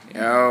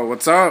Yo,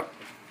 what's up?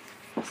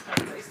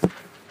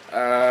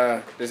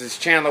 This is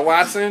Chandler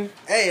Watson.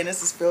 Hey, and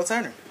this is Phil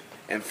Turner.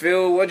 And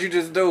Phil, what'd you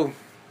just do?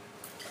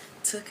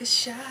 Took a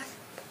shot.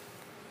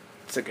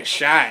 Took a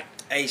shot.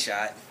 A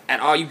shot.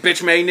 At all you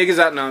bitch-made niggas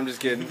out. No, I'm just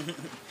kidding.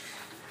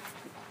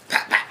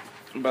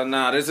 But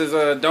nah, this is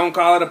a Don't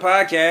Call It a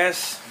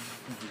Podcast.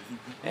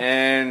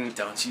 And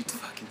Don't you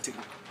fucking do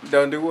it.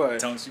 Don't do what?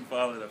 Don't you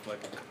follow the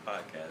fucking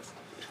podcast.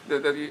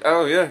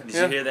 Oh, yeah. Did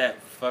you hear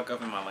that fuck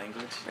up in my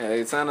language? Yeah,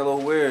 it sounded a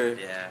little weird.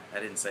 Yeah, I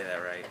didn't say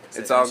that right. I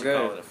said, It's all don't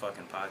good. You call it a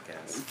fucking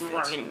podcast.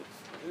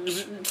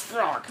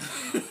 Fuck.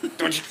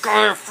 Don't you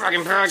call it a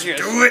fucking podcast.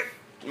 Do it,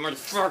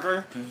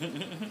 motherfucker.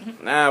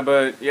 Nah,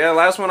 but yeah,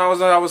 last one I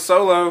was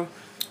solo.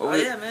 Oh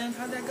yeah, man,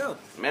 how'd that go?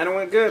 Man, it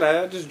went good.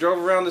 I just drove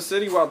around the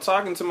city while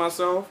talking to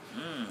myself.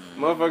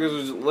 Motherfuckers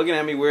was looking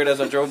at me weird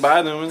as I drove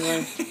by them.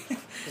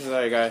 It's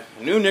like I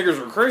knew niggas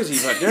were crazy,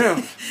 but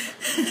damn.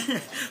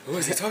 Who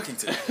is he talking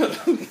to?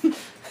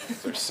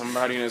 There's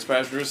somebody in his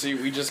passenger seat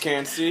we just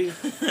can't see.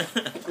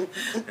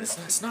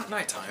 It's not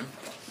nighttime.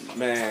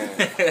 Man.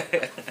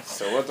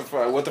 So what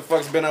the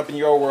fuck's been up in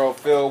your world,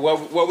 Phil?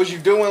 What was you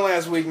doing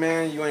last week,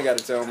 man? You ain't got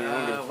to tell me. I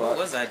don't give a fuck. What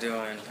was I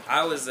doing?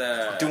 I was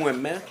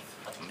doing meth?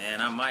 Man,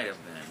 I might have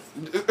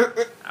been.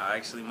 I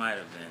actually might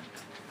have been.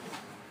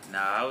 Nah,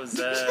 I was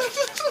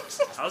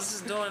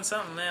just doing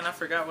something, man. I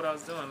forgot what I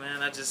was doing,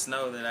 man. I just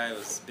know that I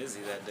was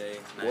busy that day.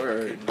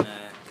 Word.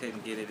 I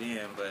couldn't get it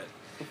in, but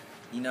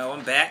you know,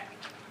 I'm back.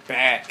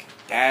 Back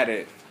at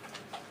it.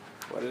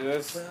 What is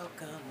this?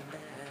 Welcome back.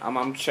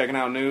 I'm checking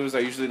out news. I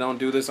usually don't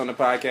do this on the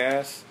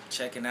podcast.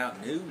 Checking out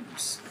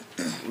news.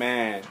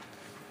 Man.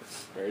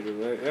 Very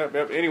good.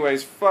 Yep.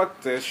 Anyways,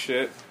 fuck this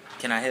shit.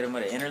 Can I hit him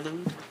with an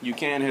interlude? You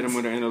can hit him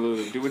with an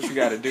interlude. Do what you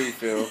gotta do,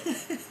 Phil.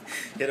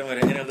 Hit him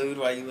with an interlude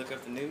while you look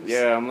up the news?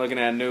 Yeah, I'm looking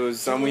at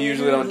news. Something we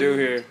usually don't do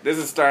here. This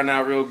is starting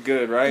out real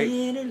good, right?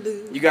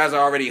 Interlude. You guys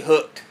are already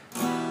hooked.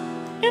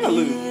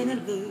 Interlude.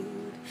 Interlude.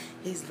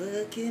 He's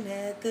looking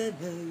at the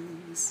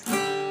news.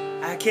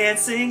 I can't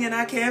sing and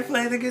I can't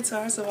play the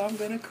guitar, so I'm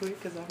gonna quit.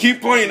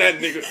 Keep playing that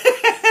nigga.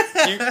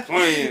 Keep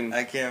playing.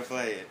 I can't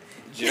play it.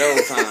 Jail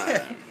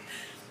time.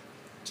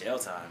 Jail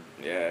time.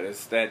 Yeah,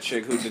 it's that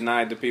chick who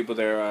denied the people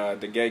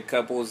the gay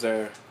couples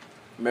their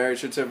marriage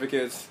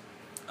certificates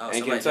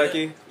in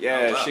Kentucky.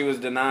 Yeah, oh, wow. She was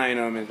denying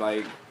them, and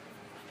like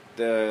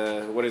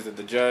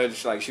the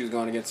judge, like she was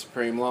going against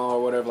Supreme Law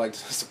or whatever, like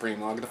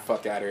Supreme Law, get the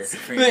fuck out of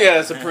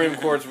here. Supreme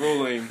Court's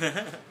ruling,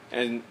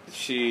 and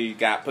she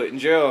got put in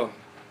jail,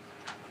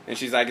 and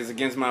she's like, it's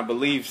against my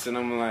beliefs, and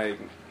I'm like,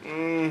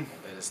 But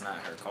it's not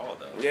her call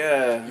though.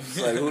 Yeah, it's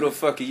like, who the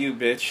fuck are you,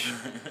 bitch?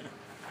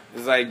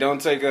 It's like, don't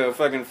take a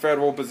fucking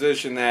federal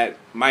position that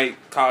might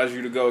cause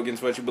you to go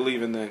against what you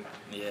believe in then.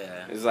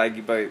 Yeah. It's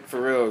like, but for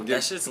real.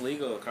 That shit's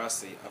legal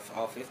across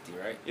all 50,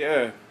 right?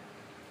 Yeah.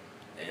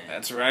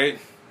 That's right.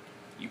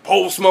 You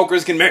pole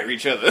smokers can marry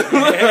each other.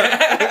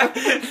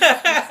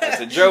 That's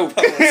a joke.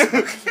 I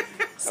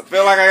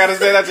feel like I gotta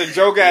say that's a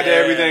joke after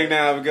everything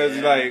now because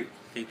like...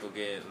 People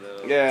get a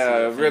little...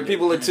 Yeah,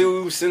 people are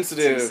too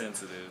sensitive.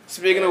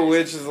 Speaking of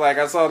which, is like,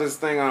 I saw this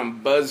thing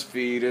on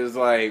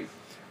BuzzFeed.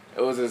 It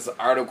was this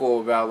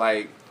article about,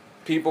 like,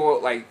 people,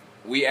 like,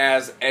 we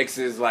ask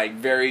exes, like,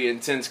 very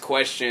intense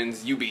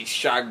questions. You be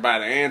shocked by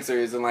the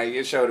answers. And, like,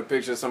 it showed a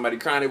picture of somebody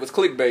crying. It was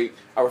clickbait.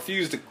 I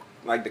refused to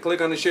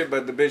click on the shit,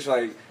 but the bitch,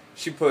 like,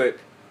 she put,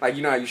 like,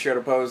 you know how you share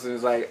the post, and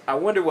it's like, I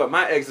wonder what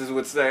my exes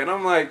would say. And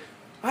I'm like,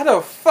 why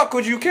the fuck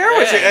would you care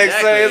what your ex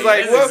say? It's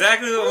like, that's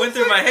exactly what went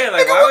through my head.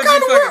 Like, why would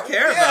you fucking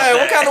care about that?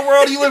 What kind of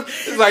world do you live?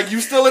 It's like,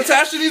 you still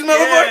attached to these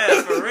motherfuckers?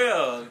 Yeah, for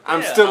real.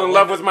 I'm still in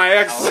love with my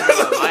ex. I wonder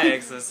what my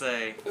ex would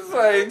say.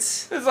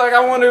 It's like, I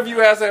wonder if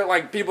you ask that,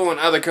 like, people in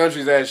other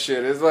countries that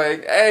shit. It's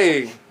like,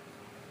 hey,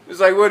 it's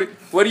like, what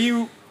are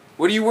you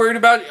worried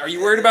about? Are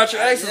you worried about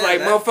your ex? It's like,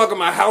 motherfucker,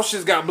 my house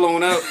just got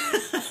blown up.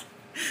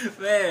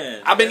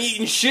 Man, I've been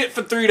eating shit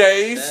for 3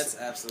 days. That's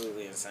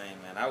absolutely insane,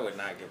 man. I would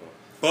not give a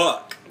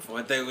fuck for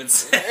what they would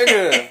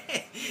say.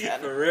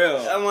 For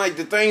real. I'm like,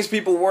 the things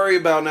people worry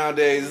about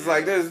nowadays, it's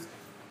like this,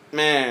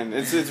 man,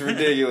 it's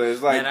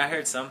ridiculous. Like, man, I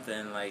heard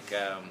something like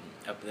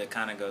that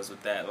kind of goes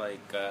with that.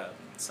 Like,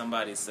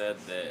 somebody said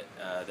that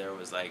there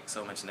was like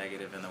so much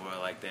negative in the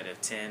world, like that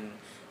if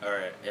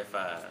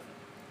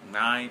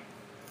 9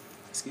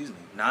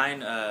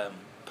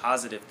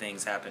 positive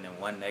things happen and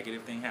 1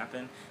 negative thing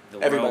happened,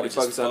 everybody would just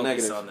focus on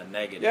the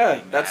negative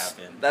thing that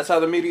happened. That's how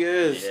the media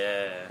is.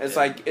 Yeah. It's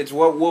like, it's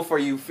what wolf are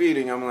you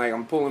feeding?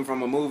 I'm pulling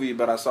from a movie,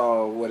 but I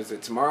saw, what is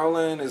it,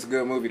 Tomorrowland? It's a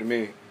good movie to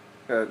me.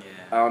 I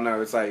don't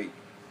know, it's like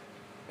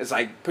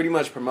pretty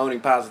much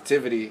promoting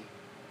positivity.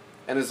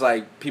 And it's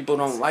like, people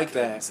don't like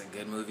that. It's a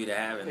good movie to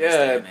have in this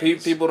day and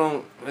age. People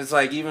don't, it's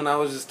like, even I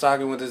was just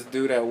talking with this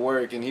dude at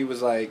work, and he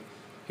was like,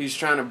 he's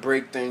trying to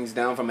break things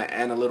down from an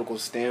analytical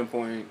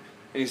standpoint.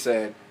 And he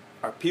said,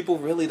 are people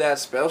really that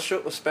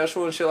special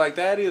and shit like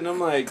that? And I'm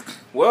like,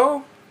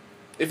 well,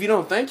 if you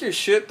don't think you're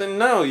shit, then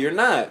no, you're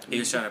not. He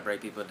was trying to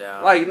break people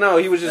down. Like, no,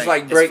 he was just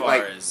break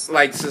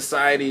like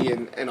society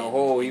in a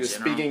whole. He was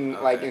general? speaking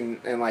okay.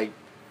 in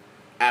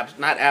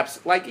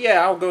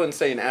I'll go and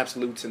say in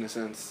absolutes in a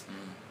sense.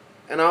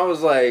 And I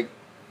was like,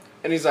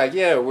 and he's like,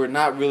 yeah, we're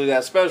not really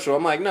that special.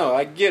 I'm like, no,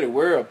 I get it.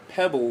 We're a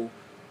pebble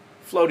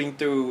floating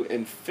through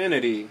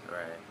infinity.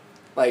 Right.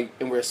 Like,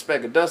 and we're a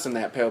speck of dust in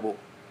that pebble.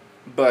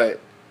 But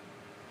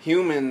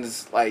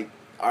humans, like,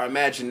 our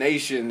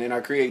imagination and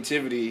our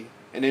creativity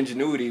and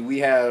ingenuity, we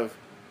have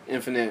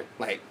infinite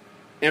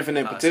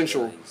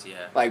potential.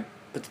 Yeah. Like,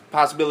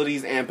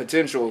 possibilities and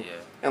potential. Yeah.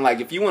 And, like,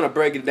 if you want to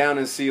break it down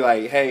and see,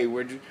 like, hey,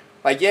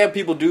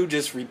 people do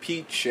just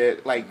repeat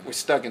shit. Like, we're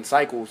stuck in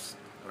cycles.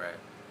 Right.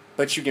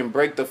 But you can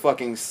break the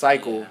fucking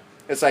cycle. Yeah.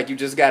 It's like you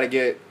just got to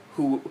get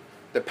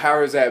the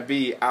powers that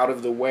be out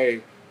of the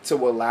way to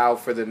allow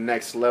for the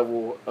next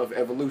level of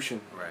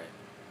evolution. Right.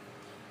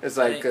 It's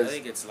like, I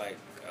think it's like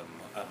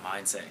a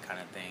mindset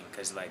kind of thing.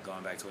 Because, like,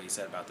 going back to what you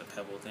said about the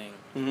pebble thing,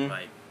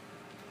 like,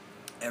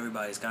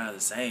 everybody's kind of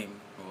the same.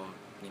 Well,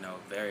 you know,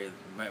 very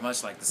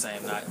much like the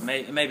same.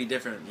 It may be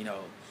different, you know,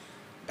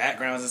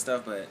 backgrounds and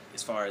stuff, but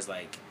as far as,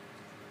 like,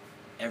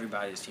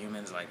 everybody's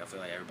humans, like, I feel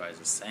like everybody's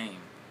the same.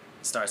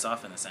 It starts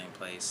off in the same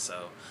place,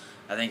 so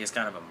I think it's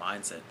kind of a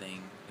mindset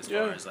thing as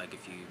far as, like,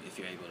 if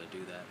you're able to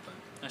do that, but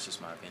that's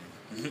just my opinion.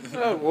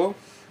 Oh, well,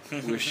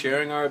 we're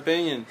sharing our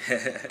opinion.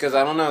 Because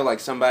I don't know, like,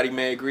 somebody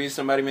may agree,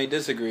 somebody may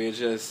disagree. It's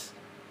just,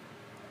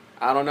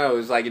 I don't know.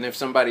 It's like, and if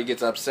somebody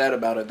gets upset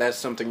about it, that's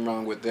something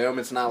wrong with them.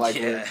 It's not like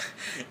and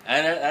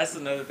that's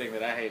another thing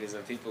that I hate is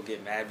when people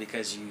get mad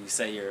because you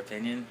say your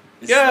opinion.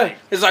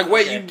 It's like,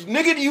 wait,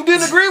 okay. You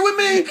didn't agree with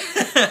me?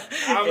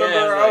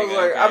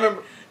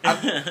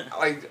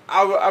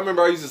 I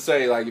remember I used to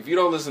say, like, if you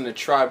don't listen to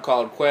Tribe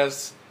Called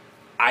Quest,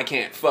 I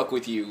can't fuck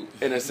with you,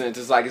 in a sense.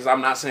 It's like,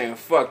 I'm not saying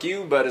fuck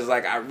you, but it's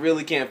like, I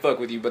really can't fuck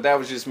with you. But that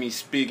was just me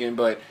speaking.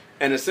 But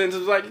in a sense,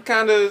 it's like,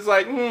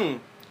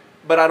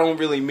 but I don't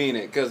really mean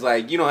it. Because,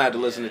 like, you don't have to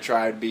listen to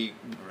Tribe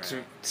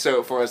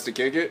for us to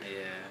kick it.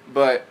 Yeah.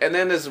 But, and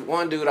then this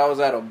one dude, I was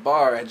at a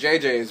bar at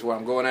JJ's where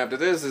I'm going after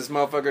this. This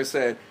motherfucker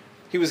said,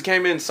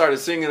 came in and started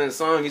singing a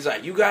song. He's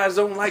like, you guys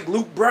don't like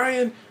Luke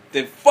Bryan?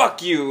 Then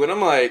fuck you. And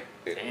I'm like,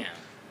 damn.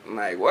 I'm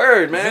like,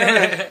 word,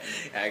 man.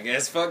 I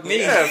guess fuck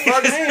me. Yeah,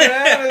 fuck me,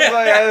 man. It's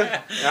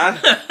like,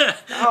 I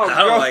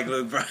don't like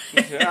Luke Bryan.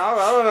 I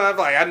don't know. I'm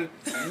like, I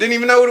didn't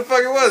even know who the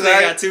fuck it was. They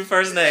got two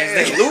first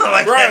names. Yeah, Luke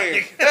Bryan.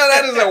 Yeah,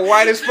 that is the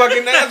whitest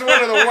fucking. That's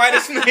one of the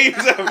whitest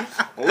names ever.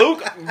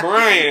 Luke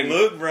Bryan.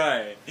 Luke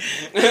Bryan.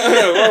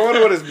 I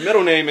wonder what his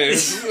middle name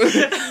is.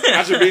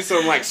 I should be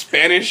some like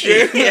Spanish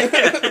shit.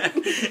 I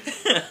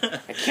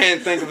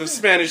can't think of a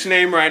Spanish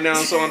name right now,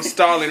 so I'm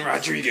stalling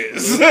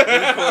Rodriguez.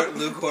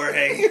 Luke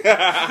Jorge.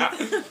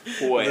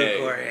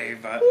 Jorge.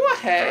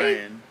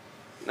 Bryan.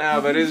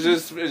 No, but it's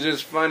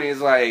just funny. It's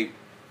like,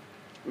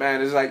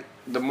 man, it's like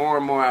the more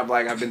and more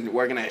I've been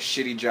working at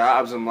shitty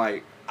jobs, I'm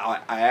like, I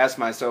ask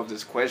myself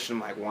this question,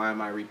 like, why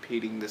am I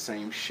repeating the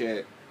same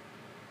shit?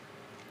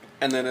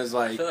 And then it's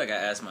like, I feel like I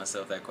asked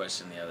myself that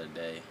question the other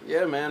day.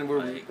 Yeah, man,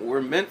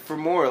 we're meant for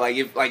more. Like,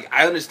 if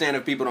I understand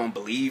if people don't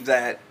believe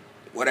that,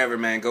 whatever,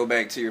 man. Go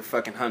back to your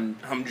fucking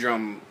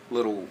humdrum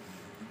little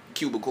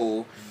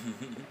cubicle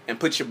and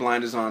put your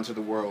blinders on to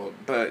the world.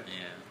 But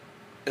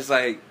it's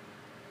like,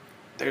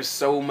 there's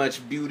so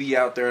much beauty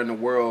out there in the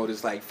world.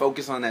 It's like,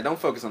 focus on that. Don't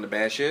focus on the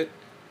bad shit.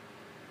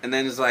 And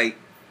then it's like,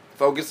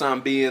 focus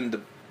on being the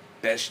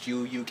best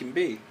you can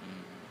be.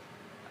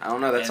 I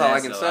don't know. That's all I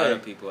can say. A lot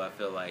of people, I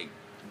feel like,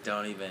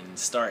 don't even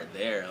start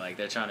there. Like,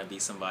 they're trying to be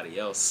somebody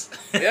else.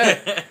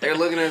 Yeah. They're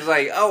looking at it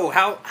like, oh,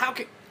 how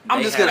can...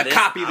 I'm just going to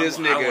copy this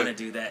nigga. I want to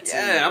do that too.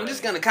 Yeah, I'm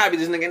just going to copy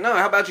this nigga. No,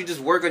 how about you just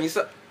work on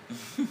yourself?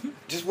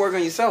 Just work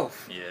on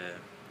yourself. Yeah.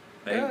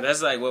 Maybe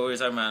that's like what we were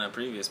talking about in a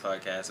previous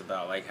podcast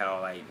about like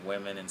how like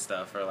women and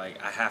stuff are like,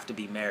 I have to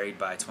be married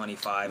by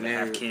 25 and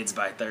have kids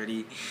by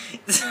 30.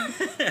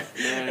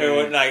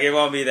 Like, it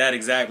won't be that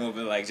exact one,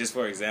 but like, just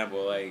for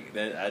example, like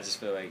that, I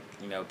just feel like,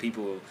 you know,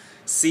 people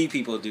see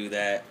people do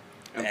that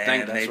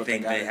and they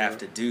think they have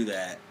to do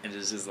that, and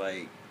it's just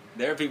like,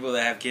 there are people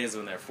that have kids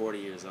when they're 40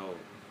 years old.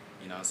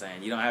 You know what I'm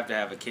saying? You don't have to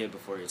have a kid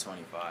before you're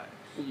 25.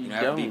 You don't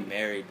have to be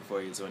married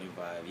before you're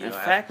 25. In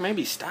fact,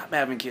 maybe stop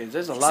having kids.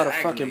 There's a lot of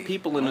fucking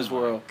people in this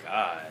world.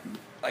 God.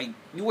 Like,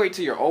 you wait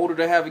till you're older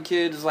to have a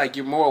kid. It's like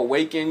you're more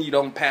awakened. You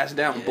don't pass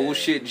down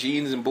bullshit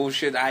genes and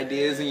bullshit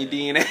ideas in your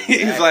DNA. Exactly.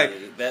 It's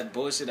like that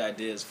bullshit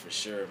ideas for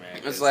sure,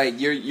 man. It's like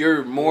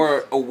you're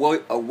more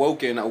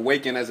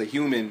awakened as a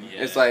human.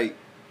 Yeah. It's like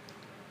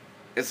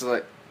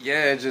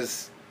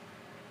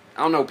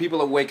I don't know,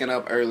 people are waking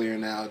up earlier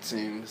now, it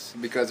seems,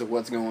 because of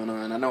what's going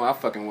on. I know I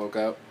fucking woke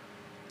up.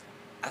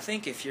 I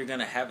think if you're going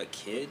to have a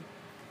kid,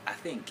 I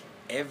think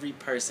every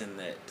person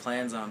that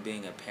plans on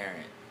being a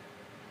parent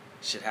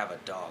should have a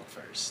dog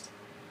first.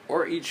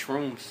 Or eat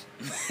shrooms.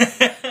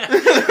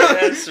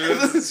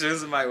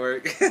 Shrooms might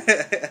work.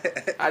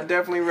 I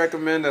definitely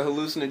recommend a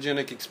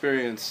hallucinogenic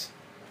experience.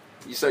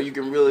 So you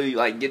can really,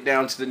 like, get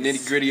down to the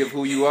nitty-gritty of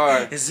who you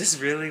are. Is this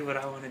really what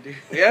I want to do?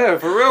 Yeah,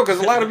 for real,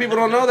 because a lot of people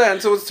don't know that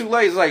until it's too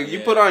late. It's like,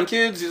 you put on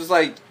kids, it's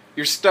like,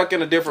 you're stuck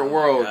in a different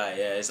world. God,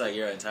 yeah, it's like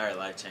your entire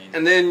life changed.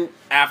 And then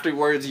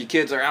afterwards, your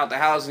kids are out the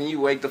house, and you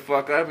wake the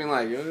fuck up, and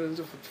like,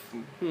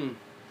 You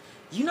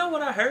know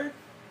what I heard?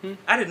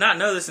 I did not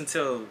know this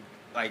until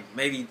like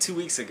maybe 2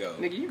 weeks ago.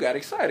 Nigga, you got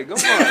excited. Go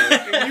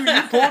on. you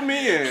pulled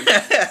me in.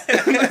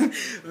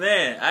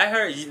 Man, I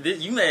heard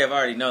you may have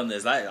already known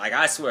this.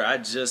 I swear I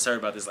just heard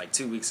about this like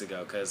 2 weeks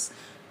ago. Cause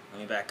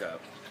let me back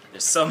up.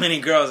 There's so many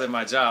girls at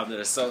my job that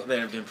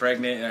have been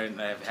pregnant or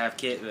have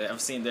kids. I've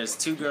seen there's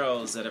 2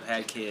 girls that have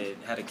had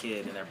a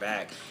kid in their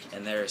back,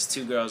 and there's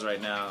 2 girls right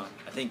now.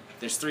 I think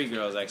there's 3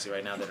 girls actually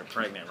right now that are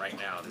pregnant right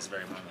now at this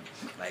very moment.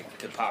 Like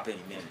could pop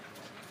any minute.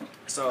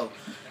 So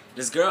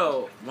this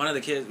girl, one of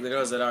the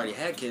girls that already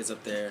had kids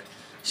up there,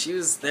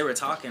 they were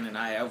talking, and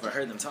I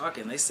overheard them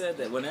talking. They said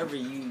that whenever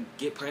you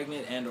get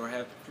pregnant and or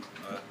have,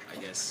 I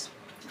guess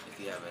if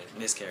you have a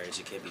miscarriage,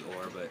 it could be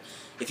but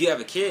if you have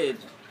a kid,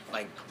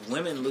 like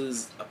women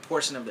lose a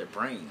portion of their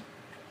brain.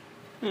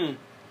 I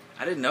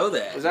didn't know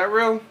that. Is that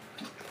real?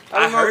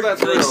 I heard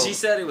that's real. She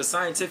said it was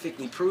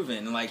scientifically proven,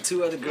 and like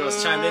 2 other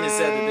girls chimed in and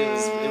said that it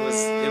was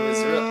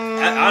real.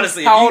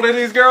 Honestly, how old are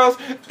these girls?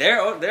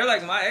 They're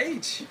like my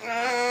age.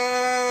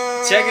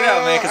 Check it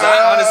out, man, because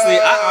I honestly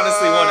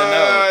want to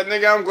know.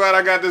 Nigga, I'm glad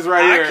I got this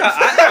right here.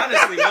 I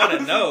honestly want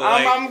to know.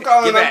 Like, I'm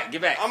calling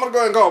get back. I'm gonna go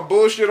ahead and call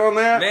bullshit on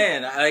that.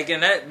 Man, like,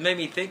 and that made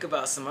me think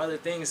about some other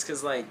things,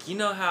 because like, you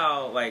know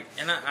how like,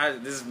 and I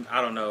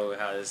don't know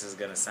how this is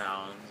gonna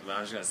sound, but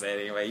I'm just gonna say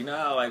it anyway. You know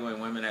how like when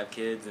women have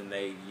kids and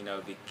they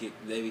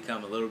they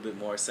become a little bit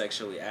more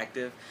sexually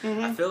active.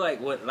 I feel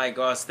like when I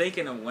was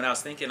thinking on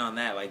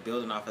that, like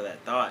building off of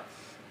that thought,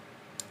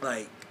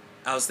 like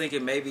I was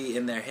thinking maybe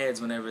in their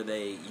heads whenever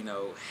they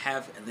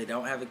they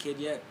don't have a kid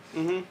yet,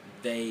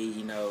 they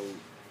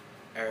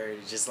are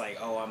just like,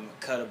 oh, I'm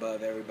cut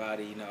above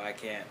everybody. I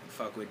can't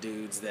fuck with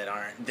dudes that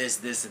aren't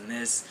this, and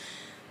this.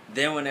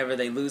 Then whenever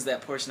they lose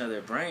that portion of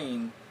their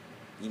brain,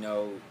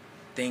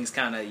 things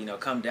kind of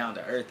come down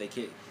to earth. They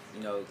get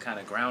kind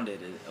of grounded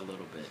a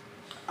little bit.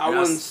 I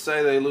wouldn't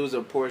say they lose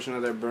a portion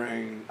of their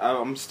brain.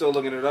 I'm still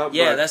looking it up.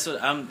 Yeah, that's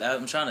what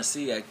I'm trying to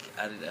see. I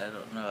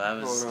don't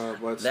know.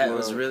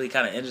 Was really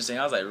kind of interesting.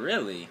 I was like,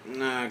 really?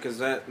 Nah, because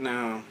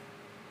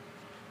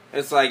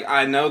it's like,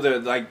 I know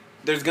that like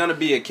there's gonna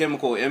be a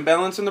chemical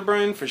imbalance in the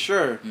brain for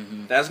sure.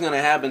 That's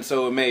gonna happen.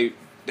 So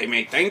they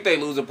may think they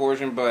lose a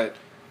portion, but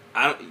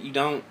I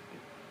don't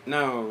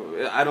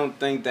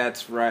think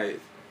that's right.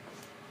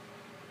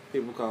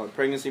 People call it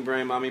pregnancy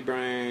brain, mommy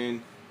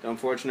brain. The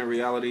unfortunate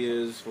reality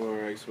is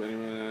for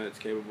explaining it's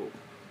capable.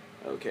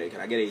 Okay, can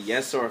I get a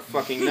yes or a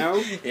fucking no?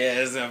 Yeah,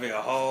 there's gonna be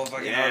a whole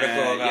fucking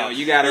article about.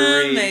 You gotta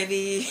read.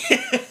 Maybe.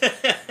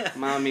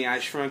 Mommy, I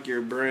shrunk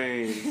your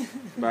brain.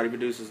 Body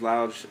produces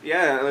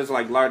there's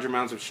like large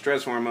amounts of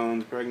stress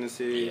hormones,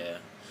 pregnancy. Yeah.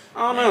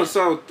 I don't know.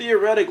 So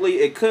theoretically,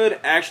 it could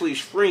actually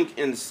shrink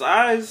in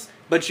size,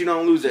 but you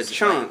don't lose a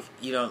chunk. Like,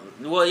 you don't.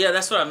 Well, yeah,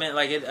 that's what I meant.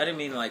 Like, I didn't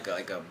mean like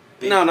a.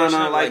 Big No.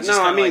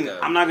 I mean,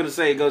 I'm not gonna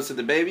say it goes to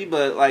the baby,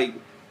 but like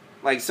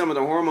some of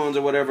the hormones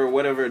or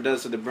whatever it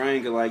does to the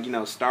brain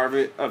could starve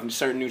it of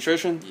certain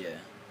nutrition. Yeah.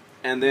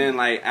 And then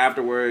like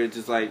afterwards,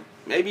 it's like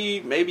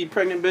maybe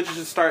pregnant bitches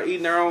should start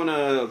eating their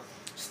own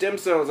stem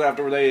cells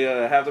after they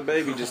have the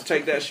baby. Just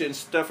take that shit and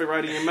stuff it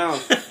right in your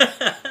mouth.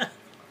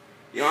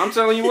 I'm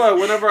telling you what.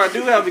 Whenever I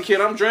do have a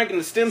kid, I'm drinking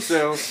the stem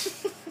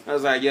cells. I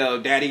was like,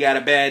 yo, daddy got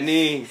a bad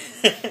knee.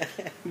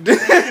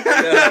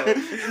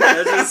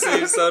 That just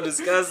seems so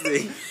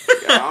disgusting. Yo,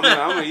 I'm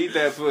gonna eat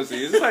that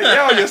pussy. It's like,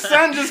 yo, your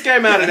son just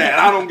came out of that.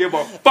 I don't give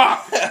a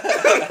fuck.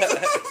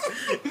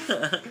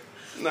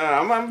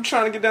 Nah, I'm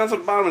trying to get down to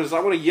the bottom of this. I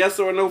want a yes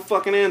or a no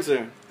fucking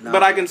answer. No.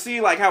 But I can see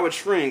how it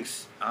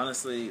shrinks.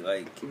 Honestly,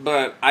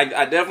 But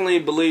I definitely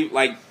believe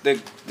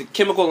the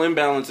chemical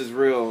imbalance is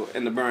real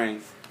in the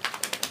brain.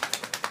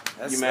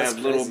 You may have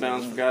little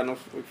bounds of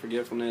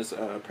forgetfulness,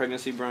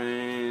 pregnancy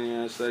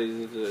brain.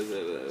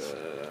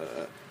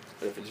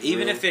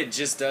 Even if it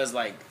just does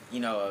a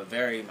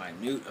very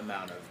minute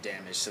amount of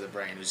damage to the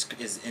brain, which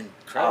is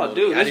incredible. Oh,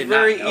 dude, it's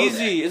very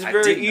easy. It's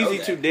very easy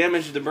to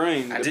damage the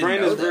brain. The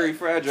brain is very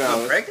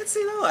fragile.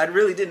 Pregnancy, though, I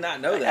really did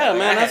not know that. Yeah,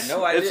 man, I had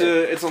no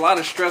idea. It's a lot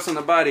of stress on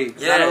the body.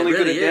 Yeah, not only it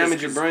really could it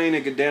damage your brain,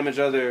 it could damage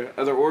other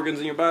organs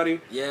in your body.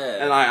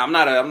 Yeah, and I'm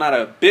not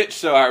a bitch,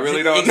 so I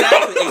really don't know.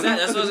 Exactly.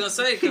 That's what I was gonna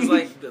say. Because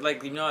I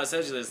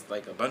said there's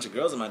a bunch of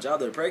girls in my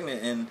job that are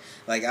pregnant, and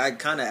I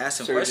kind of ask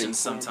them questions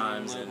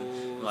sometimes, and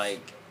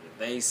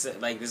they said,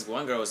 this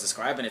one girl was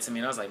describing it to me,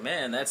 and I was like,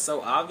 man, that's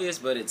so obvious,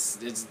 but it's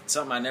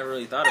something I never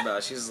really thought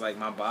about. She's like,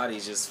 my body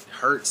just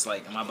hurts,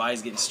 my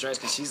body's getting stretched,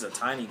 because she's a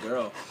tiny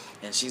girl,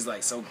 and she's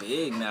so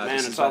big now. Man,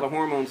 it's all the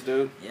hormones,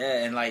 dude.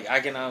 Yeah, and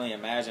I can only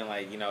imagine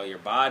your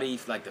body,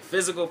 the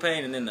physical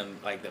pain, and then the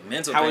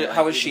mental pain.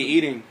 How is she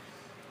eating?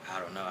 I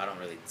don't know. I don't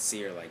really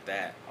see her like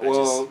that.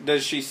 Well,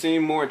 does she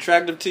seem more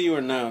attractive to you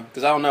or no?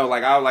 Because I don't know.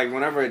 Like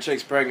whenever a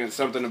chick's pregnant,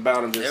 something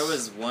about him just. There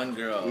was one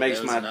girl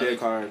makes my dick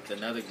hard.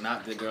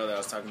 Not the girl that I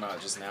was talking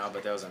about just now,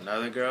 but there was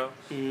another girl.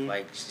 Mm-hmm.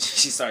 Like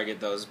she started to get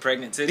those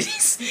pregnant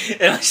titties,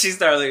 and like, she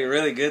started looking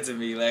really good to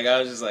me. Like I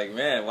was just like,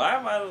 man, why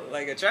am I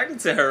like attracted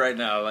to her right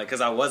now? Like,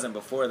 because I wasn't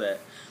before that.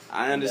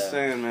 I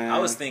understand, man. I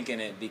was thinking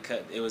it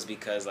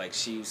because like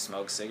she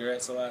smoked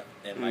cigarettes a lot,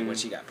 and like when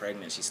she got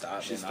pregnant, she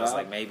stopped. I was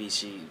like, maybe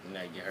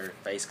her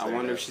face. I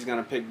wonder if she's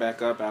gonna pick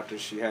back up after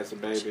she has a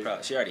baby.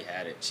 She already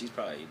had it. She's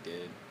probably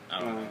did.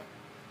 I don't know.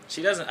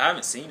 She doesn't. I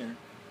haven't seen her,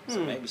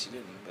 so maybe she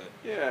didn't. But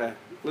yeah,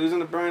 losing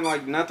the brain,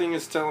 like nothing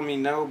is telling me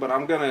no, but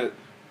I'm gonna.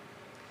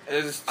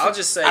 I'll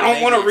just say I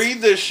don't want to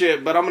read this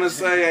shit, but I'm gonna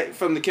say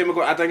from the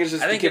chemical. I think it's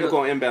just the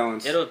chemical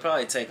imbalance. It'll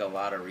probably take a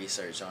lot of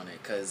research on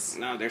it, cause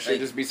there should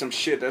just be some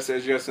shit that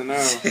says yes or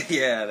no.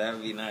 Yeah, that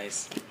would be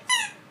nice.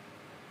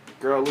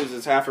 Girl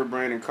loses half her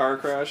brain in car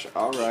crash.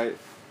 All right.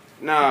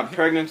 Nah,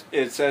 pregnant.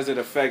 It says it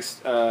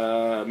affects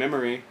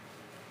memory.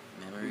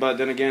 But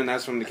then again,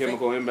 that's from the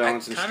chemical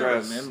imbalance and stress. I kind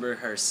of remember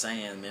her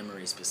saying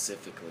memory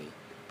specifically,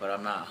 but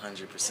I'm not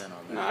 100% on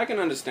that. No, I can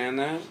understand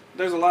that.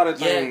 There's a lot of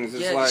things.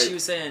 It's like she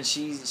was saying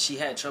she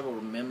had trouble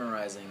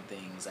memorizing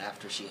things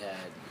after she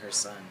had her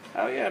son.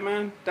 Oh yeah,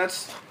 man.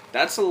 That's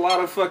a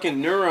lot of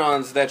fucking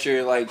neurons that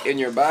you're like in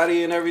your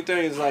body and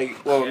everything. It's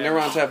like, well,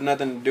 neurons have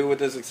nothing to do with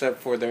this except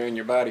for they're in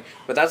your body.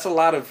 But that's a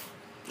lot of,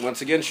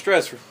 once again,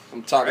 stress.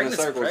 I'm talking in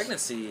circles.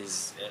 Pregnancy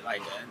is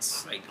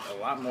it's like a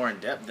lot more in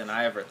depth than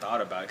I ever thought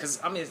about. Because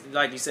I mean,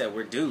 like you said,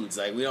 we're dudes.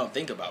 Like we don't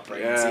think about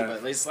pregnancy,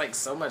 but it's like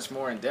so much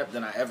more in depth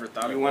than I ever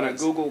thought. You want to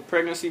Google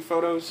pregnancy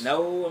photos?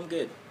 No, I'm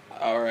good.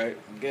 All right,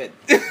 I'm good.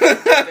 Very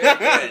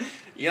good.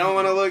 You don't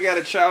want to look at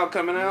a child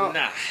coming out?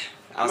 Nah.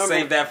 I'll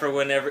save that for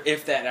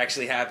if that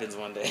actually happens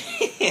one day.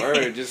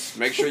 Word, just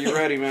make sure you're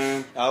ready,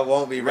 man. I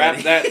won't be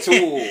ready. Wrap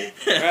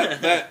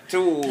that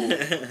tool.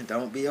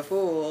 Don't be a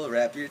fool.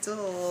 Wrap your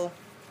tool.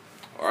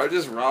 Or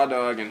just raw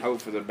dog and hope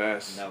for the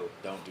best. No,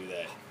 don't do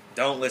that.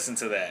 Don't listen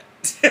to that.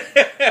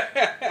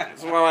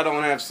 That's why I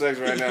don't have sex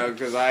right now,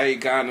 because I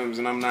hate condoms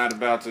and I'm not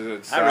about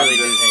to. I really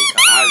do hate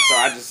condoms. So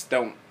I just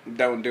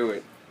don't do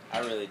it. I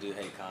really do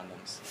hate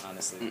condoms,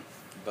 honestly.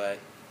 But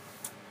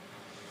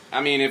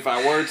I mean, if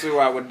I were to,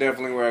 I would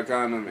definitely wear a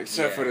condom,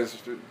 except for this.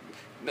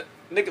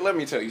 Nigga, let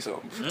me tell you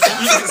something. There's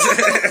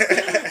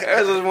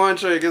this one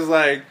trick. It's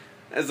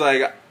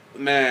like,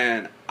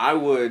 man, I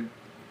would.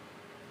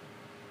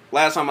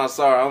 Last time I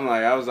saw her,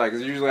 I was like,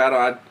 'cause usually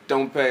I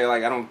don't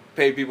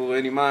pay people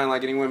any mind,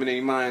 like any women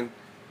any mind,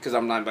 because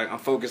I'm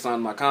focused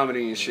on my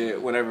comedy and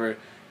shit, whatever.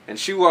 And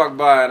she walked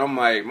by, and I'm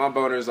like, my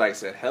boner's like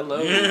said hello,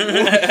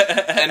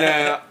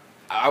 and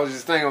I was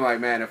just thinking, like,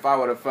 man, if I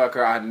were to fuck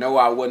her, I know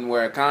I wouldn't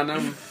wear a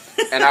condom.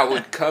 And I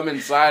would come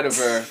inside of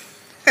her,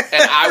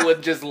 and I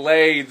would just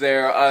lay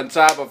there on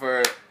top of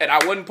her, and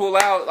I wouldn't pull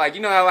out. Like, you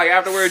know how, like,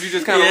 afterwards you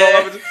just kind of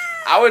roll up.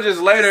 I would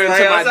just lay there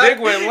until my dick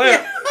went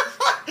limp.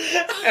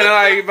 And,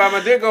 like, by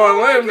my dick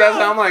going limp, that's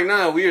how I'm like,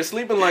 nah, we are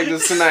sleeping like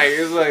this tonight.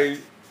 It's like...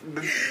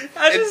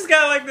 I just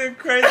got like the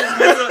craziest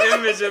mental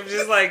image of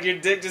just like your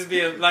dick just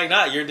being like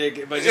not your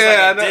dick, but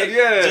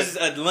just just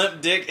a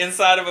limp dick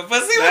inside of a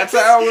pussy. That's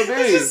how it would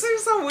be. It just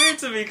seems so weird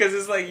to me because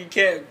it's like you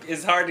can't.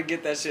 It's hard to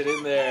get that shit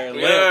in there,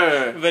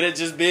 but it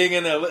just being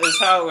in there is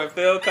how it would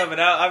feel coming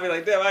out. I'd be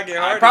like, damn, I get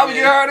hard. Probably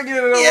get hard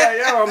again. And I'm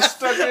like, yo, I'm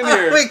stuck in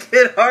here. We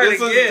get hard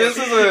again. This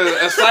is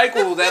a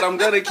cycle that I'm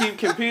gonna keep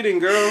competing,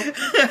 girl.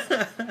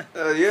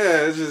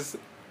 Yeah, it's just.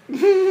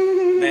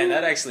 Man,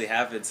 that actually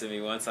happened to me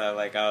once. I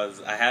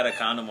had a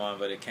condom on,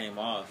 but it came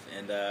off,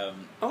 and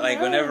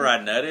whenever I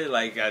nutted,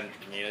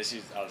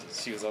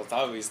 she was on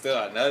top of me still.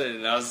 I nutted,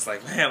 and I was just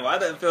like, man, why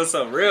does it feel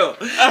so real?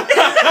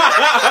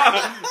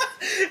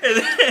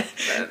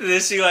 And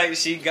then she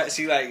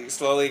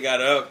slowly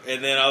got up,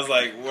 and then I was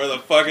like, where the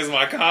fuck is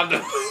my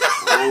condom?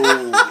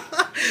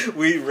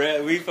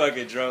 We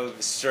fucking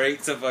drove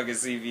straight to fucking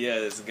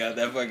CVS, got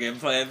that fucking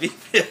Plan B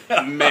pill.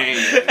 Man,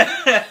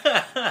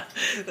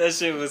 that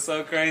shit was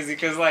so crazy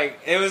because like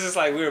it was just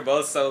like we were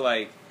both so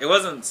like it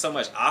wasn't so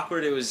much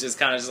awkward. It was just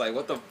kind of just like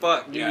what the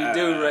fuck do you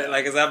do, right?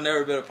 Like, cause I've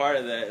never been a part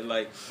of that.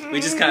 Like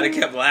we just kind of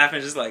kept laughing,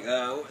 just like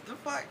what the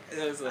fuck.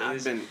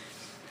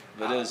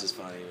 But it was just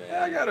funny, man.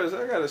 Yeah, I got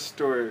a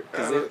story.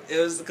 It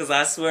was because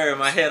I swear in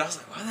my head I was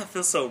like, why does that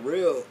feel so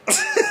real?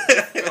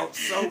 It felt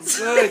so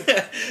good.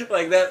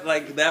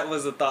 that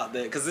was a thought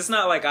that because it's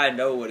not like I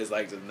know what it's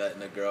like to nut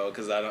in a girl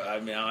because I don't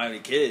have any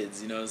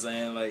kids. You know what I'm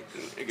saying? Like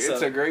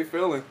it's a great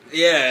feeling.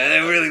 Yeah,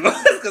 it really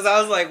was because I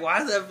was like, why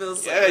does that feel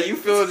so? Yeah, you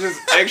feel just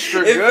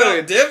extra it good.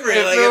 Felt different.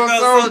 It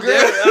felt so good.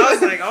 Different. I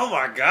was like, oh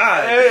my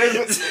god.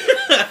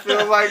 It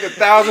feels like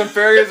 1,000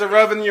 fairies are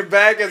rubbing your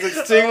back as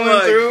it's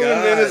tingling through,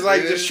 and then it's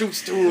like just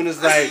shoots through, and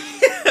it's like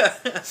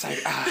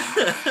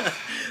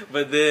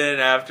But then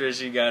after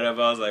she got up,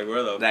 I was like,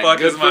 where the fuck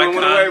is my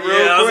condom? I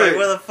was like,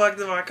 where the fuck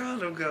did my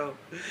condom go?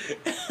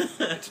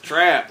 It's a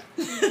trap.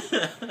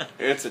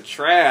 It's a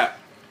trap.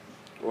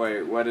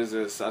 Wait, what is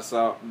this? I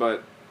saw,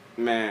 but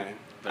man,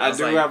 But I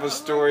do have a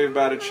story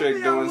about a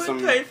chick doing some.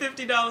 I would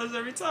pay $50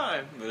 every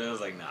time, but I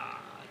was like, nah.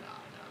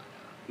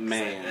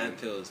 Man,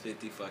 that pill is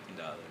 $50 fucking.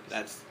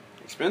 That's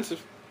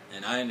expensive.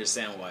 And I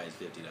understand why it's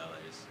 $50.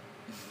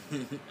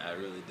 I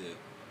really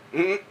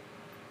do.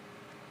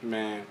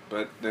 Man,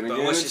 but then again,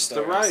 it's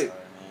the right.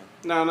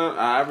 Sorry, no,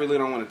 I really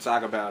don't want to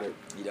talk about it.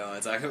 you don't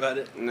want to talk about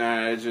it?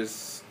 Nah, it's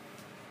just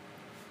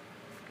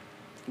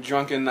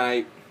drunken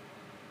night.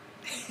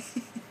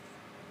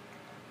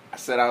 I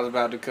said I was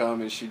about to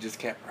come, and she just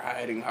kept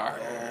riding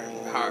harder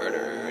and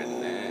harder,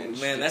 and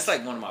then that's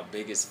like one of my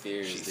biggest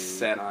fears, she dude.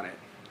 Set on it.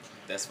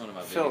 That's one of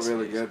my biggest Felt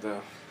really fears. good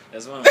though.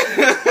 That's one of my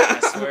biggest, I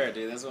swear,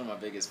 dude. That's one of my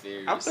biggest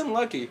fears. I've been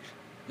lucky.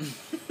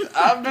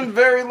 I've been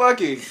very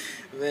lucky.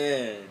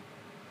 Man.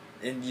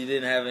 And you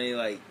didn't have any,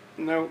 like,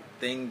 Nope.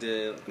 thing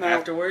to No.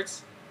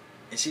 afterwards?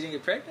 And she didn't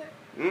get pregnant?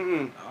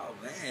 Mm-mm. Oh,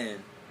 man.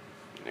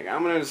 Nigga,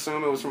 I'm gonna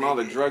assume it was from all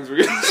the drugs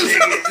we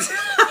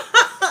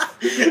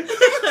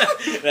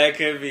That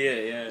could be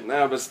it, yeah.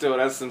 Nah, but still,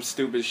 that's some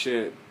stupid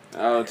shit.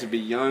 Oh, to be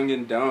young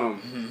and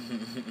dumb.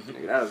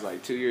 Nigga, that was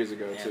like 2 years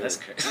ago, Yeah, too. that's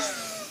crazy.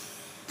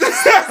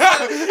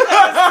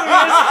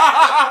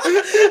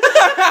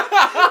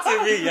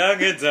 To be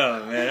young and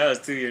dumb, man. That was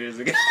 2 years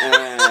ago.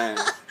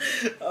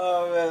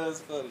 Oh, man, that's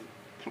funny.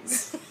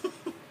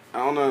 I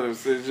don't know.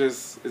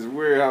 It's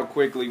weird how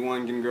quickly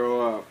one can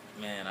grow up.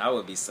 Man, I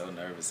would be so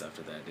nervous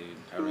after that, dude.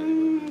 I really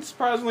would be.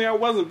 Surprisingly, I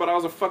wasn't, but I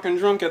was a fucking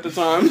drunk at the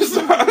time,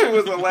 so it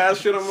was the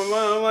last shit on my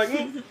mind. I'm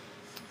like,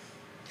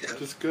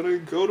 just gonna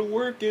go to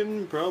work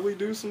and probably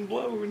do some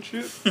blow and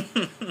shit.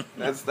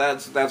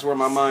 That's where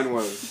my mind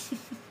was.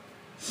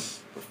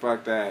 But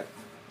fuck that.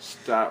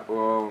 Stop.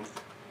 Well,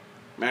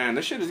 man,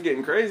 this shit is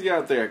getting crazy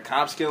out there.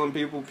 Cops killing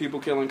people, people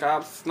killing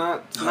cops.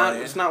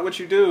 It's not what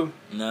you do.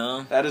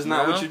 No. That is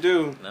not what you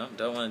do. No,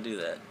 don't want to do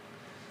that.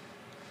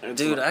 It's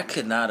Dude, not- I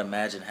could not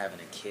imagine having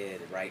a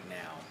kid right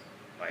now.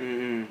 Like,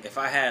 if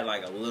I had,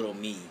 like, a little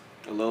me.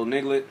 A little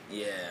niglet.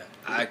 Yeah,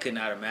 I could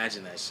not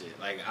imagine that shit.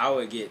 Like, I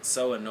would get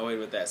so annoyed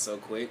with that so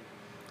quick.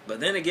 But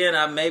then again,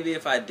 maybe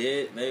if I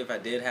did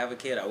have a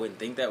kid, I wouldn't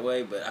think that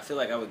way. But I feel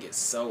like I would get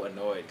so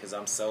annoyed because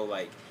I'm so,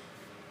 like,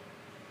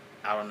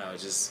 I don't know,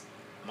 just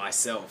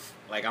myself.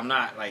 Like, I'm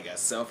not, like, a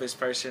selfish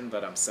person,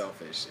 but I'm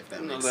selfish, if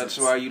that makes sense. That's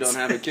why you don't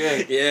have a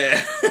kid.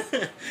 Yeah.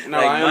 No,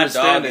 like, I my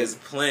understand dog it. is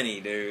plenty,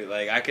 dude.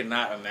 Like, I could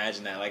not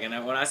imagine that. Like,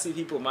 and when I see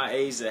people my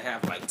age that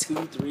have, like, 2,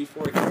 3,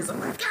 4 kids, I'm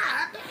like,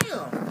 God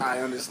damn. I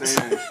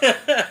understand.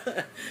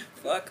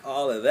 Fuck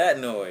all of that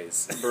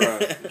noise.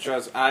 Bruh,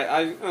 trust,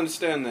 I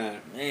understand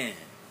that. Man.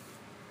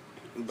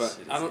 But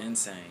Shit I is don't.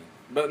 insane.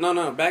 But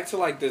no. Back to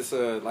like this,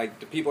 like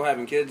the people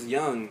having kids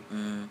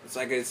young. It's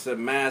like it's a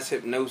mass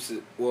hypnosis.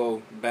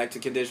 Well, back to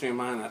conditioning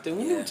your mind. I think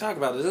we didn't talk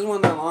about this. This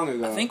wasn't that long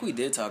ago. I think we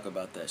did talk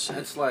about that shit.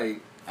 It's like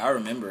I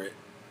remember it.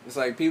 it's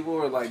like people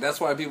are like that's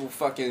why people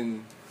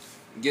fucking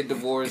get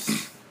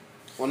divorced.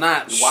 Well,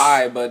 not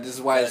why, but this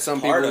is why That's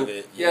some part people. of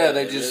it. Yeah, Yeah,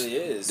 they it just really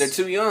is. they're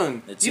too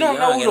young. They're too You don't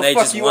know young, who and the they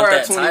fuck just you want are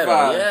that at 25.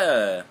 title.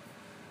 Yeah.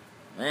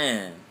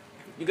 Man.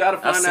 You gotta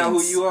find out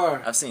who you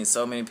are. I've seen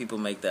so many people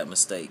make that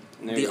mistake.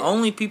 There The you go.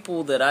 only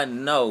people that I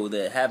know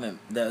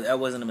that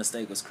wasn't a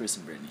mistake was Chris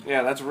and Brittany.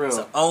 Yeah, that's real. It's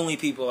the only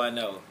people I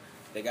know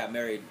that got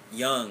married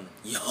young,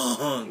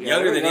 younger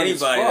they're than young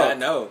as anybody fuck. I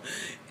know,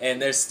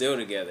 and they're still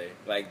together.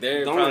 Like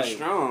they're Going probably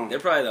strong. They're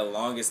probably the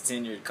longest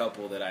tenured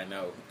couple that I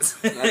know.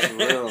 That's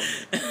real.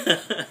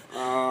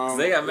 'Cause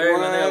they got married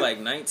when they were what? like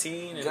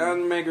 19. And,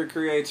 Gunmaker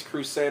creates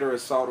Crusader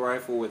assault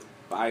rifle with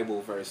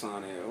Bible verse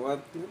on it.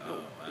 What? Oh,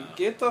 wow.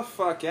 Get the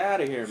fuck out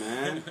of here,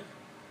 man!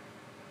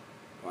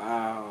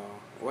 Wow,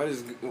 what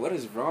is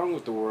wrong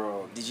with the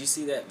world? Did you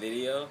see that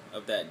video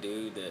of that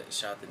dude that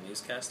shot the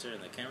newscaster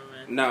and the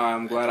cameraman? No,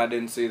 I'm glad I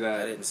didn't see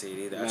that. I didn't see it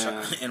either.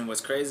 Nah. And what's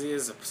crazy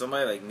is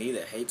somebody like me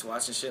that hates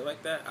watching shit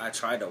like that. I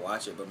tried to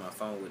watch it, but my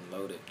phone wouldn't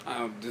load it.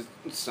 Just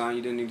son,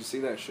 you didn't need to see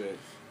that shit.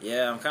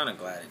 Yeah, I'm kind of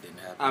glad it didn't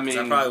happen. I 'Cause I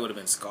mean- probably would have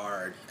been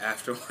scarred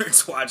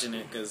afterwards watching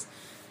it. Because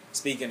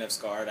speaking of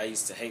scarred, I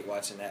used to hate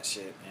watching that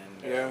shit.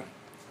 And Yeah.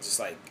 just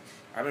like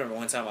I remember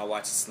one time I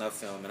watched a snuff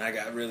film and I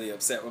got really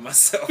upset with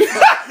myself. Like,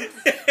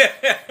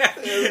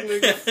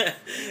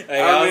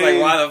 I was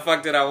like, why the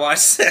fuck did I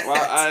watch that?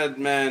 Well,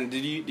 do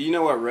you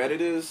know what Reddit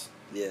is?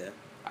 Yeah.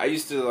 I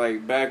used to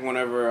like back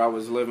whenever I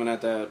was living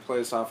at that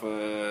place off of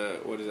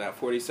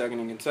 42nd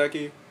in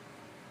Kentucky.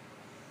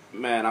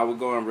 Man, I would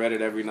go on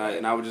Reddit every night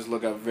and I would just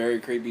look up very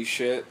creepy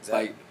shit. Is that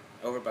Like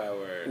over by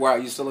where I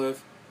used to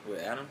live. with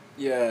Adam?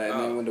 Yeah, and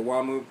then when the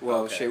wall moved,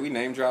 well, Okay. shit, we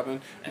name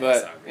dropping, That's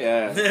but all good.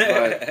 yeah,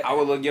 but I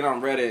would get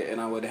on Reddit and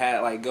I would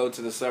go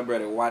to the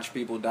subreddit, watch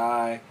people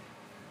die,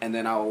 and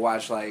then I would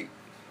watch like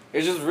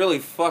it's just really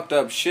fucked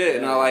up shit,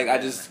 and I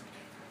just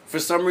for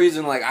some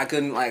reason like I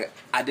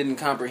didn't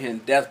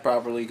comprehend death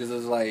properly because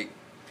it's like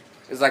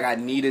I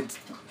needed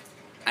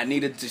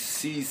to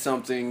see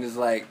something. It's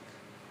like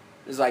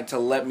to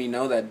let me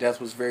know that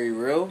death was very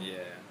real. Yeah.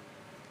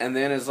 And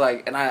then it's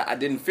like, and I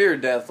didn't fear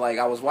death. Like,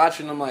 I was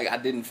watching them, like, I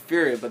didn't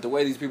fear it, but the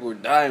way these people were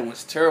dying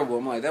was terrible.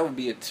 I'm like, that would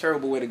be a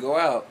terrible way to go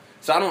out.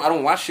 So I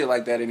don't watch shit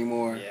like that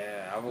anymore.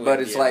 Yeah, but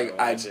it's like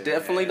I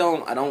definitely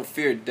don't. I don't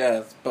fear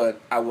death,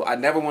 but I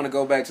never want to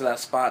go back to that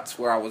spots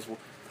where I was.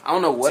 I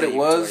don't know what it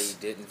was.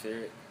 Where you didn't fear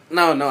it.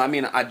 No. I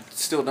mean, I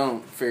still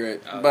don't fear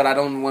it, but I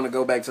don't want to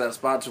go back to that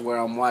spots where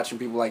I'm watching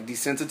people like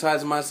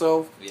desensitizing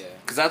myself. Yeah.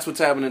 Because that's what's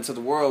happening to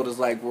the world. Is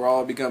like we're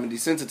all becoming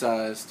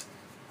desensitized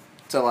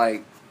to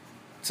like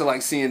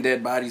seeing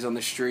dead bodies on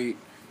the street.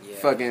 Yeah.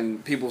 Fucking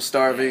people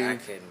starving. Man, I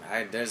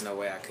couldn't. There's no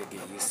way I could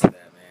get used to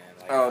that,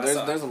 man.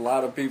 Like, there's a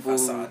lot of people. If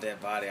I saw a dead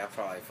body, I'd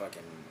probably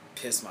fucking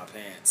piss my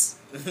pants,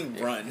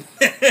 run.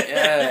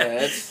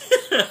 Yeah,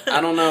 I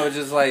don't know. It's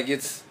just like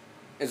it's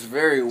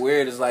very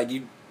weird. It's like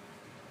you.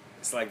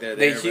 It's like they're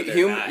there, but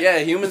they're not. Yeah,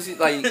 humans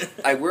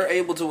like we're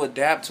able to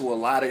adapt to a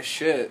lot of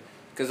shit.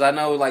 Because I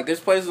know like there's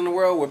places in the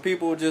world where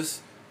people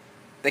just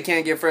they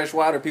can't get fresh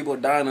water. People are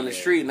dying on the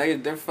street,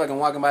 and they're fucking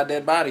walking by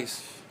dead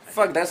bodies.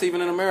 Fuck, that's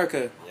even in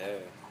America. Yeah,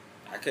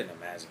 I couldn't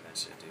imagine that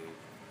shit, dude.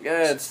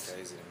 Yeah, it's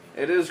crazy to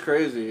me. It is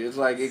crazy. It's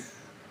like it's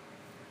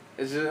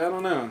just I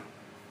don't know.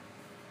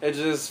 It's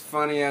just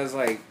funny as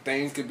like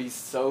things could be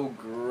so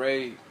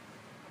great.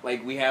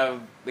 Like we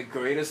have the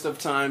greatest of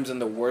times and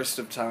the worst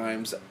of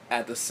times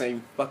at the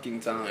same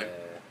fucking time. Yeah.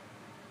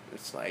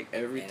 It's like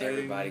everything. And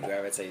everybody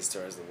gravitates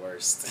towards the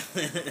worst.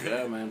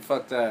 Yeah, man.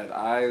 Fuck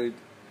that.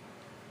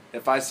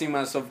 If I see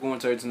myself going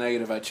towards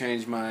negative, I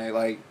change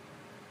my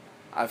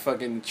I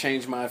fucking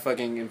change my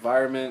fucking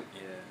environment.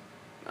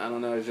 Yeah. I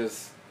don't know. It's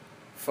just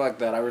fuck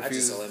that. I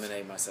refuse. I just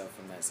eliminate myself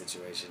from that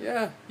situation.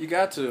 Yeah, you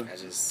got to. I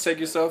just take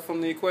yourself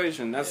from the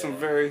equation. That's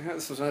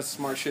that's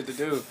smart shit to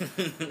do.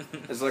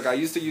 It's like I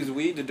used to use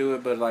weed to do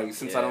it, but like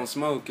since I don't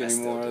smoke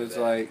anymore, it's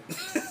like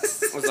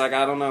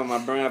I don't know. My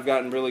brain, I've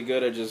gotten really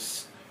good at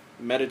just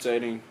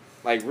meditating.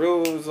 Like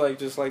real is like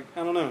just like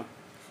I don't know.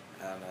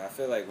 I don't know. I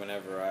feel like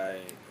whenever I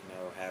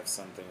have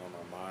something on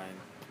my mind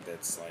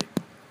that's like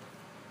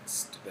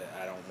that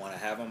I don't want to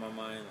have on my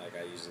mind, like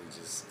I usually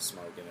just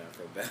smoke and I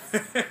feel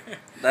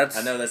better.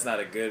 I know that's not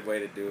a good way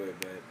to do it,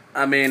 but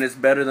I mean it's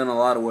better than a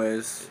lot of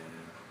ways.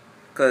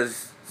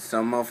 Cause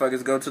some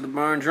motherfuckers go to the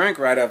bar and drink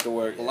right after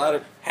work. A lot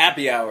of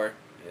happy hour.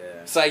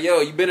 Yeah. It's like,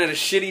 yo, you been at a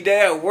shitty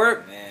day at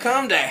work? Man.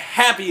 Come to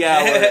happy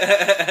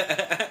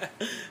hour.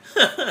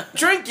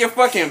 Drink your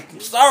fucking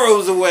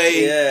sorrows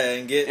away. Yeah,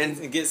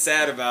 and get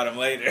sad about them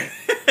later.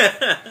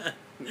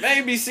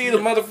 Maybe see the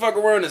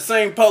motherfucker wearing the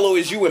same polo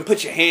as you and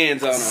put your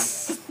hands on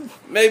him.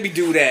 Maybe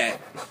do that.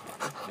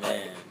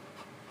 Man.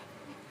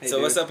 Hey, so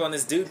dude. What's up on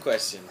this dude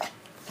question?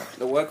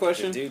 The what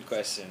question? The dude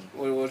question.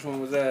 Which one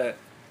was that?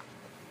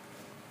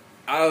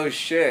 Oh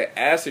shit,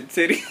 ass or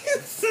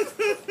titties?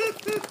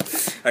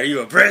 Are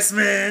you a breast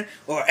man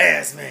or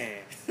ass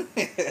man?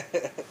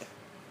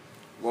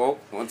 Well,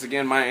 once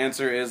again, my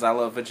answer is I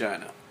love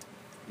vagina.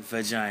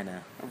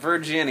 Vagina.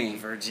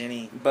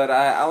 Virginie. But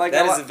I like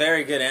that. That is a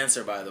very good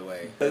answer, by the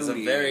way. That's a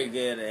Booty. very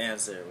good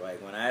answer.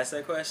 Like when I asked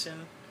that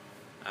question,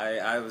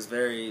 I was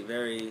very,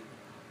 very,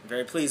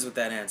 very pleased with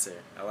that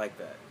answer. I like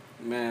that.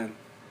 Man.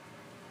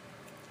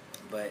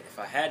 But if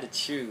I had to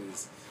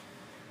choose,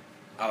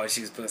 I would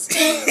choose pussy.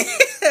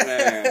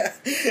 Man.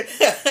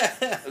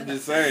 I'm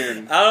just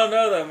saying. I don't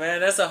know though,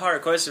 man. That's a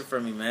hard question for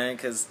me, man.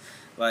 Cause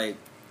like,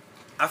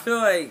 I feel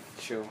like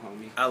chill,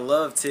 homie. I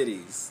love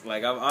titties.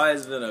 Like I've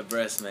always been a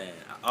breast man.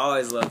 I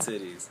always loved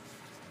titties.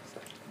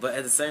 But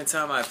at the same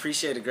time, I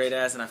appreciate a great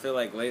ass, and I feel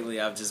like lately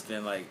I've just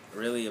been like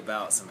really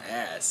about some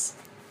ass,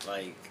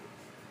 like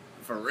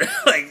for real,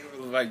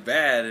 like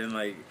bad, and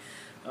like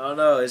I don't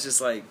know. It's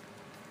just like,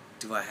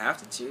 do I have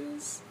to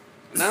choose?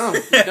 No,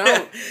 you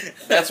don't.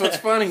 That's what's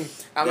funny.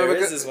 There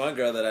is this one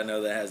girl that I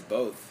know that has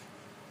both,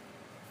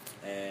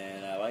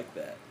 and I like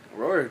that.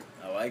 Word.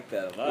 I like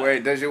that a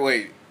lot.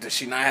 Does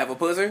she not have a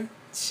pussy?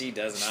 She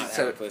does not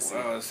have a pussy.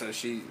 Oh, so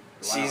she...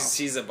 Wow.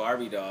 She's a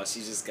Barbie doll. She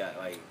just got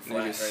like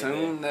flat right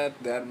soon there.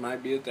 That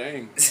might be a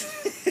thing.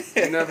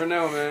 You never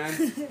know,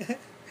 man.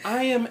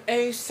 I am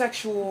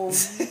asexual.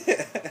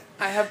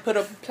 I have put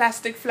a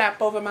plastic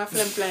flap over my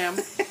flim flam.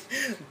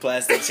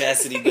 Plastic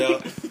chastity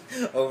belt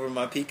over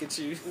my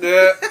Pikachu.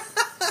 Yeah.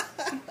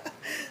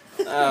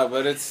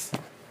 But it's...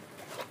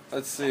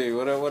 Let's see.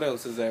 What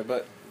else is there?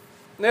 But...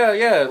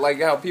 Yeah,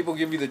 like how people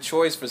give you the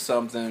choice for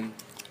something.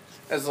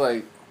 It's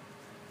like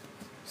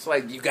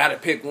you gotta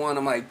pick one.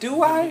 I'm like,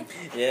 do I?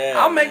 Yeah.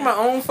 I'll make my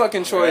own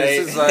fucking choice. Right?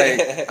 It's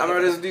like I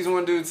remember these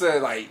one dude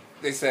said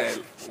they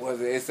said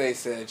they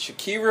said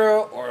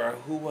Shakira or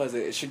who was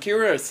it?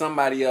 Shakira or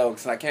somebody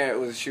else. I can't. It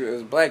was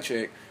a black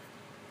chick,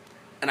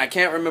 and I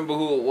can't remember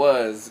who it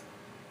was.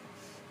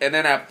 And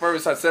then at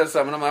first I said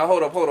something. I'm like,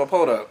 hold up.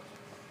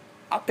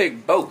 I'll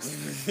pick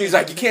both. He's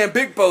like, you can't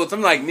pick both.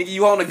 I'm like, nigga,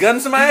 you holding a gun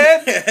to my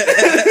head?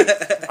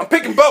 I'm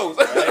picking both.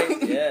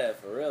 Right? Yeah,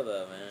 for real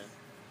though, man.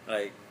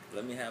 Like,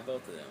 let me have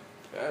both of them.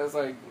 Yeah, it's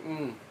like,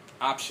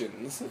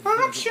 options.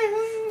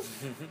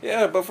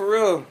 Yeah, but for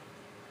real.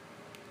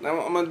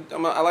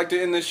 I like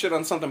to end this shit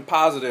on something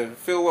positive.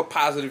 Phil, what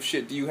positive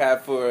shit do you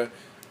have for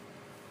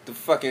the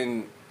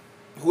fucking,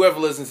 whoever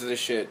listens to this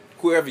shit,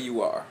 whoever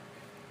you are?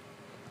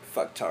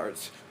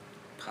 Fucktards.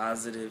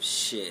 Positive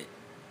shit.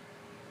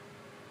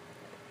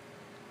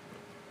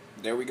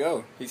 There we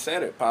go. He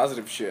said it.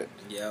 Positive shit.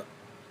 Yep.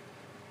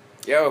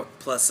 Yo.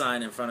 Plus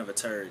sign in front of a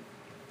turd.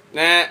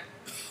 Nah.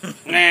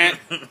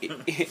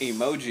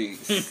 Emojis.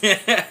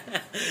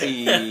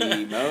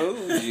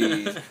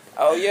 Emojis.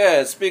 Oh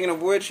yeah, speaking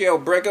of which, yo,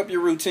 break up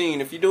your routine.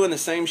 If you're doing the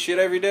same shit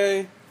every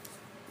day,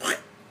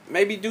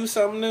 maybe do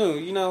something new.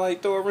 You know,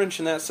 like throw a wrench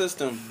in that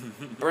system.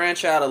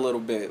 Branch out a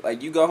little bit.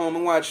 Like you go home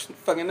and watch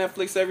fucking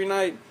Netflix every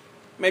night.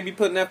 Maybe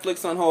put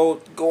Netflix on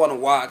hold, go on a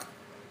walk.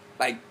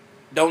 Like,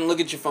 don't look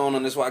at your phone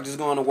on this walk. Just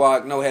go on a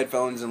walk, no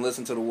headphones, and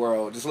listen to the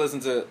world. Just listen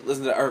to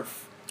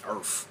Earth.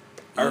 Earth.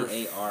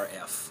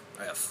 EARF.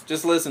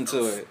 Just listen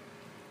to it.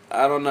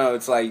 I don't know.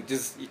 It's like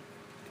just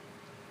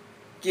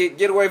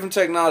get away from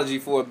technology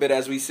for a bit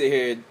as we sit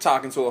here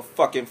talking to a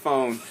fucking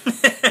phone.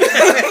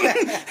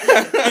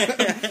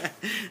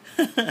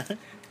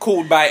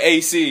 Cooled by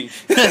AC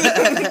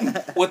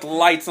with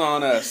lights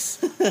on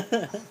us.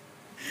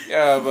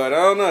 Yeah, but I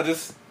don't know.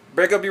 Just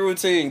break up your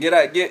routine.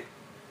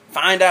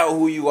 Find out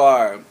who you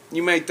are.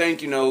 You may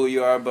think you know who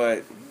you are,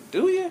 but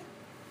do you?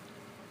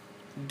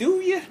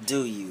 Do you?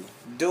 Do you?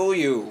 Do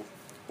you?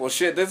 Well,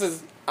 shit,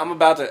 I'm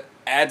about to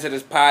add to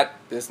this pot.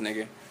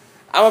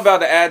 I'm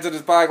about to add to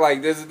this pot,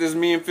 like, this is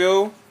me and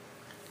Phil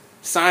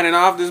signing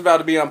off. This is about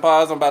to be on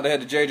pause. I'm about to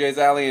head to JJ's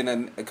Alley, and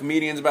then a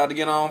comedian's about to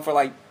get on for,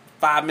 like,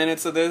 5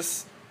 minutes of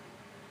this.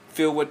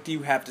 Phil, what do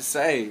you have to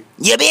say?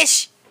 Yeah,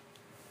 bitch.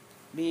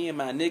 Me and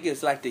my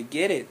niggas like to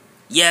get it.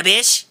 Yeah,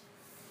 bitch.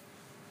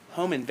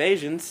 Home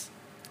invasions.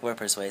 We're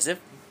persuasive.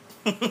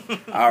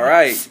 All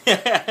right.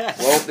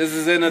 Well, this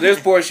is the end of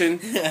this portion.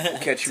 We'll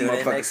catch you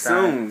motherfuckers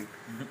soon.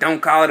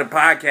 Don't call it a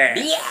podcast.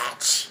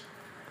 Bitch.